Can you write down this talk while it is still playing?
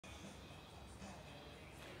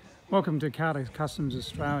Welcome to Carter Customs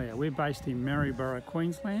Australia. We're based in Maryborough,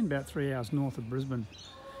 Queensland, about 3 hours north of Brisbane.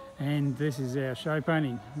 And this is our show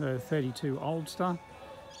pony, the 32 Oldster.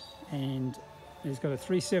 And it's got a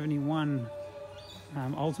 371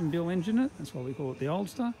 Oldsmobile engine in it. That's why we call it the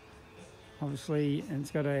Oldster. Obviously, and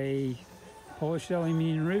it's got a polished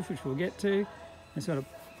aluminium roof, which we'll get to. It's got a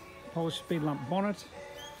polished speed lump bonnet.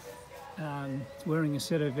 It's wearing a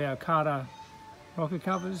set of our Carter rocker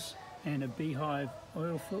covers and a Beehive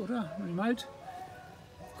oil filter remote,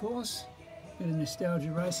 of course. Bit of nostalgia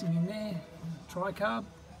racing in there, tri-carb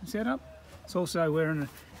setup. It's also wearing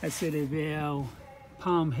a set of our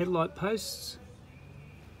palm headlight posts,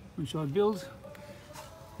 which I built.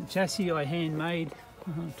 The chassis I handmade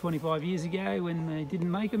 25 years ago when they didn't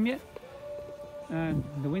make them yet. The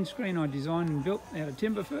windscreen I designed and built out of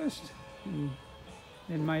timber first, and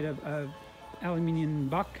then made a aluminium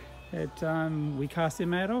buck that we cast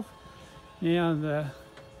them out of. Now, the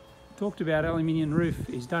talked about aluminium roof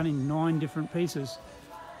is done in 9 different pieces.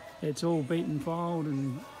 It's all beaten, filed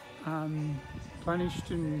and punished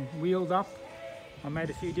and wheeled up. I made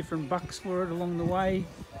a few different bucks for it along the way.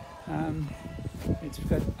 It's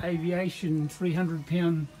got aviation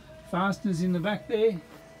 300-pound fasteners in the back there.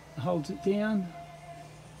 It holds it down.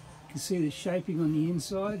 You can see the shaping on the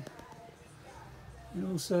inside.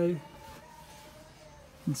 And also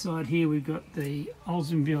inside here we've got the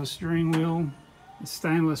Oldsmobile steering wheel, the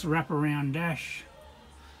stainless wraparound dash,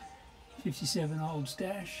 57 Olds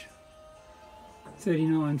dash,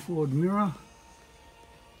 39 Ford mirror.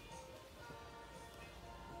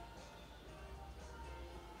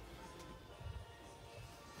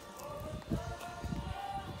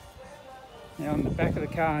 Now on the back of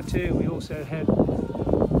the car too we also had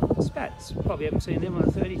spats. Probably haven't seen them on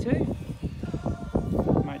a 32.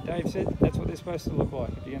 Mate Dave said that's what they're supposed to look like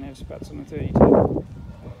if you're going to have spats on a 32.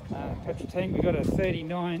 Petrol tank, we've got a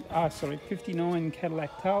 59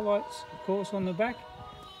 Cadillac tail lights, of course, on the back.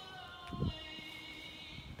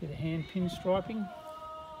 Bit of hand pin striping.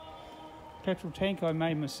 Petrol tank I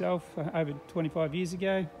made myself over 25 years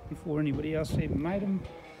ago, before anybody else even made them.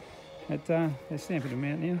 But they're stamping them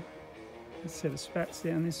out now. A set of spats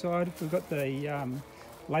down this side. We've got the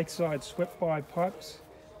lakeside swept by pipes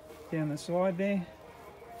down the side there.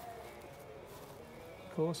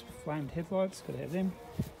 Of course, flamed headlights, got to have them.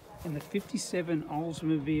 And the 57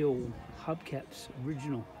 Oldsmobile hubcaps,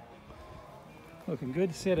 original. Looking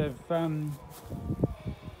good. Set of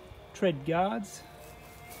tread guards,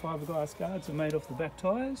 fiberglass guards are made off the back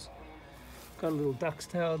tyres. Got a little duck's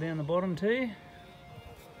tail down the bottom too.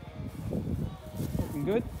 Looking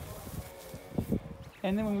good.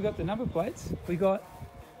 And then when we got the number plates, we got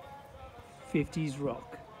 50s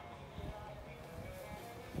rock.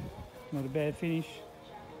 Not a bad finish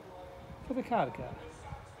for the Carter car.